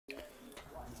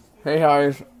Hey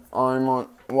guys,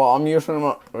 I'm using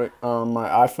my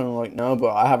iPhone right now, but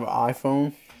I have an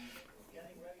iPhone.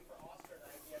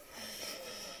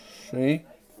 See,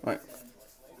 like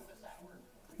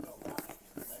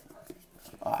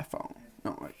iPhone.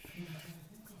 No, wait.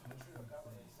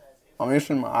 I'm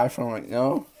using my iPhone right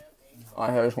now.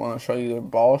 I just want to show you the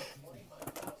boss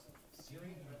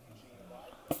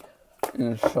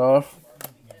and stuff.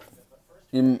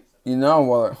 You know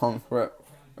what it comes with,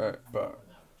 but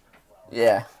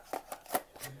yeah.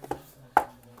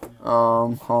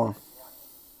 Hold on.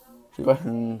 See if I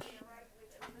can.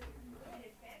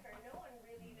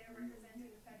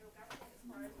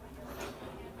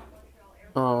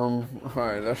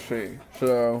 Alright, let's see.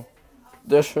 So,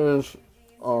 this is,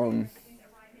 um,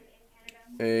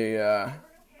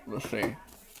 let's see,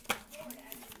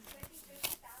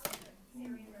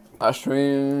 a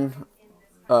screen,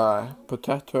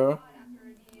 protector.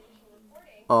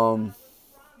 Um,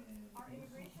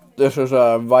 this is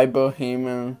a Viper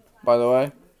Heman, by the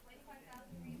way.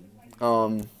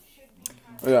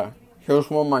 Yeah, here's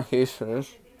what my case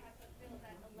is.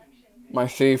 My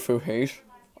see-through case.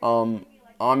 Um,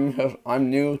 I'm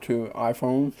new to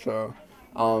iPhone, so,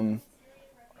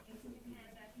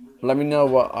 let me know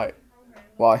what I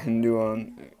can do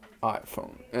on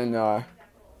iPhone. And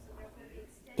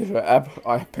there's an app.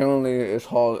 Apparently, it's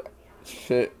called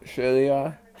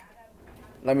Celia.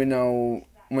 Let me know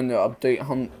when the updates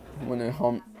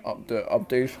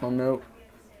come out.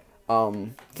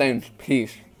 Thanks.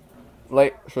 Peace.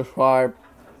 Like, subscribe,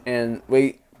 and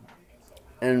wait,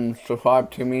 and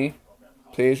subscribe to me,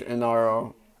 please, and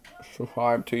I'll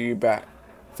subscribe to you back.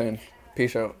 Thanks.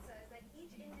 Peace out.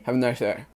 Have a nice day.